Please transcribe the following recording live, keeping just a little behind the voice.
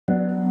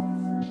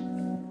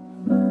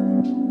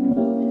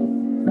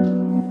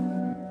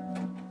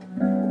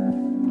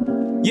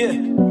Yeah.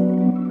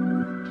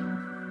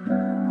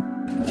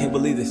 Can't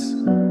believe this.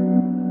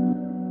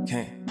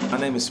 Can't. My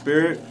name is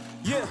Spirit.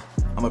 Yeah.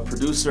 I'm a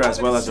producer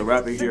as well as a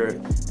rapper here at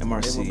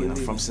MRC. I'm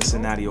from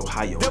Cincinnati,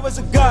 Ohio. There was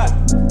a God.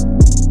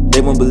 They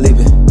won't believe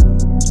it.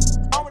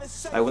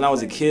 Like when I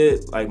was a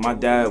kid, like my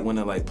dad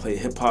wanted to like play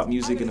hip hop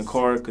music in the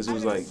car because it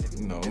was like,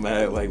 you know,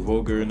 mad like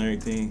vulgar and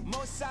everything.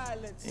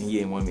 And he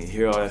didn't want me to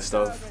hear all that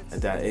stuff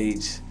at that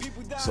age.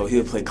 So he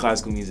would play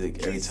classical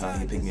music every time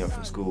he picked me up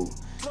from school.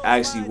 I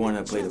actually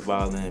wanted to play the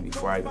violin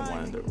before I even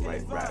wanted to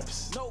write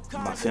raps.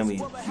 My family,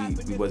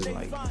 we wasn't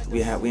like, we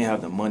didn't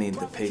have the money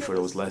to pay for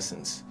those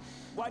lessons.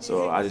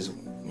 So I just,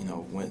 you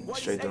know, went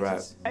straight to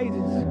rap.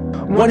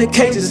 One in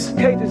cages,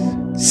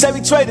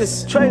 Chevy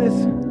traders,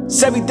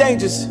 Chevy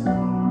dangers.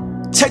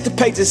 Check the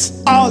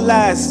pages, all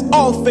lies,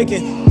 all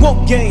faking,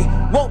 won't gain,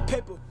 won't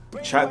paper.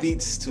 Trap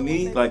beats, to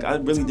me, like I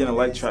really didn't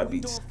like trap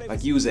beats.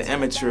 Like you was an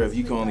amateur if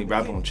you can only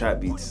rap on trap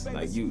beats.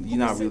 Like you're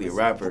not really a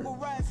rapper.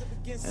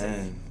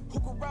 And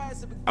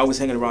I was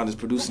hanging around this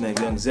producer named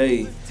Young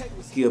Zay.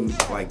 He'll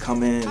like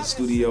come in the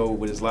studio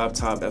with his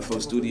laptop, FL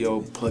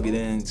Studio, plug it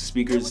in,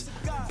 speakers,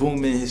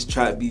 booming his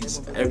trap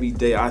beats every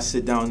day. I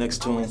sit down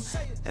next to him,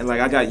 and like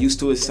I got used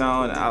to his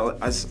sound.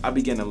 I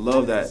began to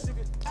love that,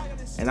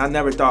 and I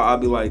never thought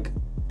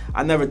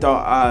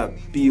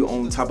I'd be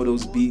on top of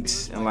those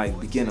beats and like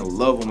begin to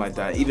love them like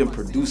that. Even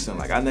produce them,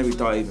 like I never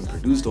thought I'd even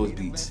produce those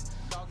beats.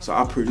 So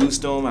I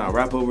produced them and I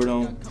rap over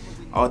them.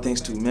 All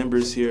thanks to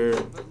members here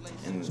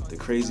and the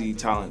crazy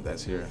talent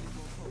that's here.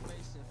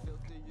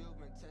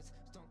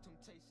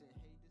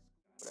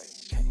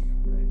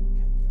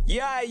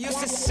 Yeah, I used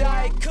to say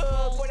I could.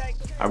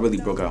 I really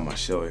broke out my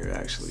shell here,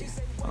 actually.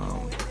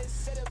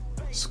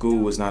 School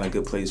was not a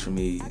good place for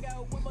me,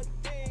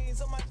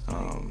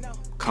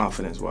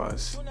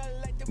 confidence-wise.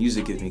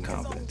 Music gives me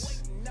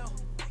confidence.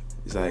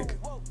 It's like,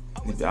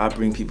 I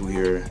bring people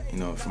here, you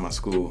know, from my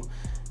school,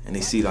 and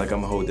they see like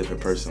I'm a whole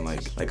different person.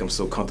 Like I'm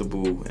so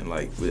comfortable and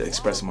like with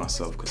expressing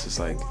myself, because it's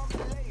like,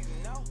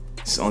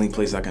 it's the only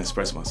place I can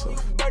express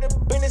myself.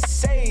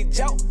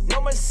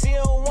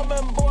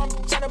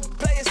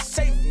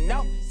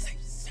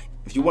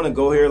 If you want to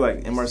go here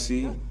like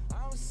MRC,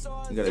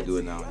 you gotta do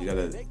it now. You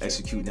gotta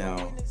execute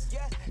now,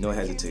 no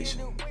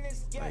hesitation.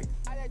 Like,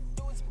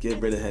 get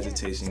rid of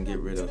hesitation, get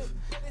rid of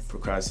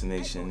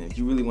procrastination. If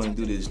you really want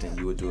to do this, then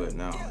you would do it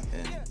now.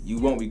 And you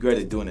won't regret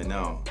it doing it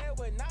now,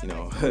 you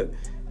know.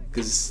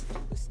 Because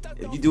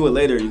if you do it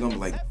later, you're gonna be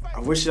like, I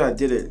wish I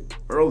did it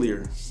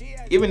earlier.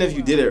 Even if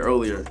you did it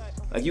earlier,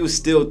 like you would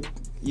still,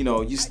 you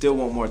know, you still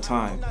want more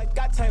time.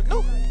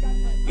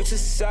 You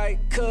just say I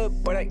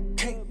could, but I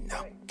can't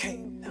now,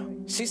 can't now.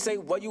 She say,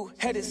 well, you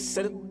headed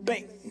to the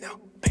bank now,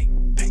 bank.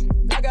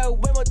 I got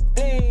way more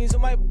things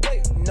on my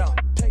plate now,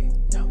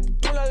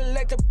 do not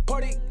like the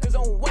party, cause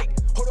I'm wait,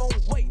 hold on,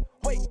 wait.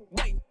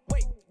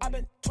 I've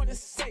been trying to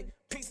say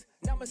peace,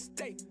 not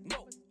mistake,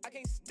 no, I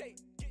can't stay.